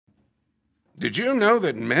Did you know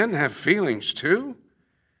that men have feelings too?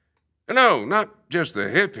 No, not just the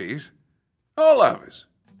hippies. All of us.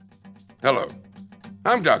 Hello,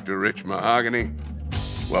 I'm Dr. Rich Mahogany.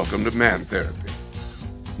 Welcome to Man Therapy.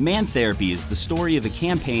 Man Therapy is the story of a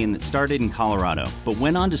campaign that started in Colorado, but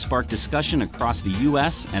went on to spark discussion across the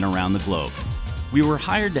U.S. and around the globe. We were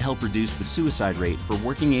hired to help reduce the suicide rate for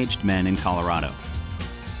working-aged men in Colorado.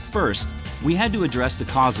 First, we had to address the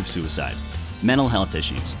cause of suicide: mental health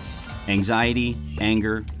issues. Anxiety,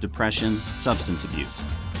 anger, depression, substance abuse.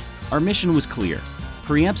 Our mission was clear: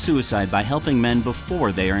 preempt suicide by helping men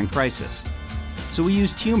before they are in crisis. So we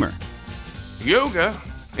used humor. Yoga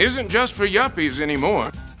isn't just for yuppies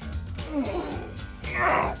anymore.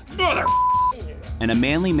 And a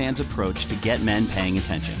manly man's approach to get men paying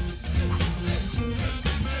attention.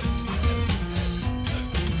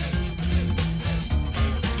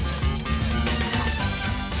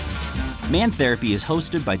 Man Therapy is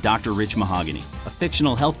hosted by Dr. Rich Mahogany, a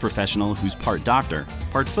fictional health professional who's part doctor,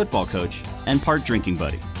 part football coach, and part drinking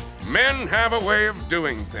buddy. Men have a way of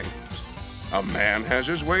doing things. A man has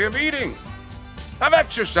his way of eating, of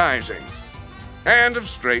exercising, and of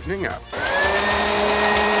straightening up.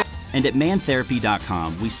 And at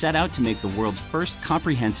mantherapy.com, we set out to make the world's first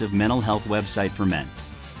comprehensive mental health website for men,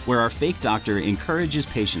 where our fake doctor encourages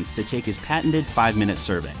patients to take his patented 5-minute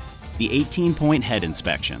survey, the 18-point head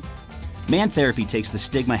inspection. Man Therapy takes the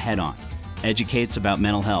stigma head-on, educates about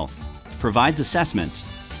mental health, provides assessments,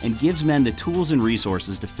 and gives men the tools and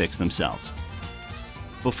resources to fix themselves.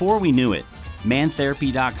 Before we knew it,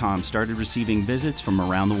 mantherapy.com started receiving visits from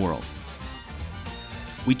around the world.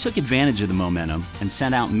 We took advantage of the momentum and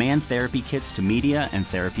sent out Man Therapy kits to media and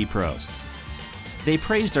therapy pros. They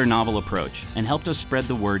praised our novel approach and helped us spread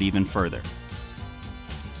the word even further.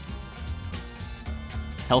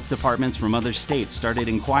 Health departments from other states started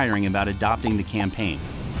inquiring about adopting the campaign,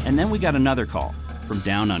 and then we got another call from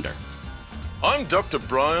Down Under. I'm Dr.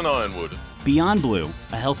 Brian Ironwood. Beyond Blue,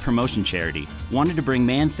 a health promotion charity, wanted to bring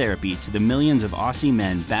Man Therapy to the millions of Aussie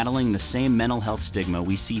men battling the same mental health stigma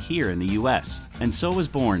we see here in the US, and so was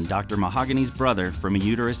born Dr. Mahogany's brother from a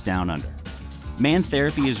uterus down under. Man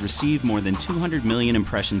Therapy has received more than 200 million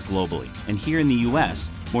impressions globally, and here in the US,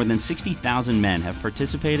 more than 60,000 men have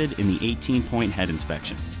participated in the 18-point head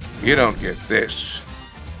inspection. You don't get this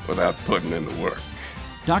without putting in the work.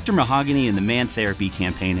 Dr. Mahogany and the Man Therapy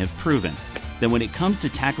campaign have proven that when it comes to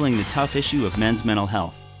tackling the tough issue of men's mental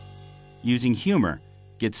health, using humor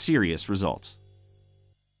gets serious results.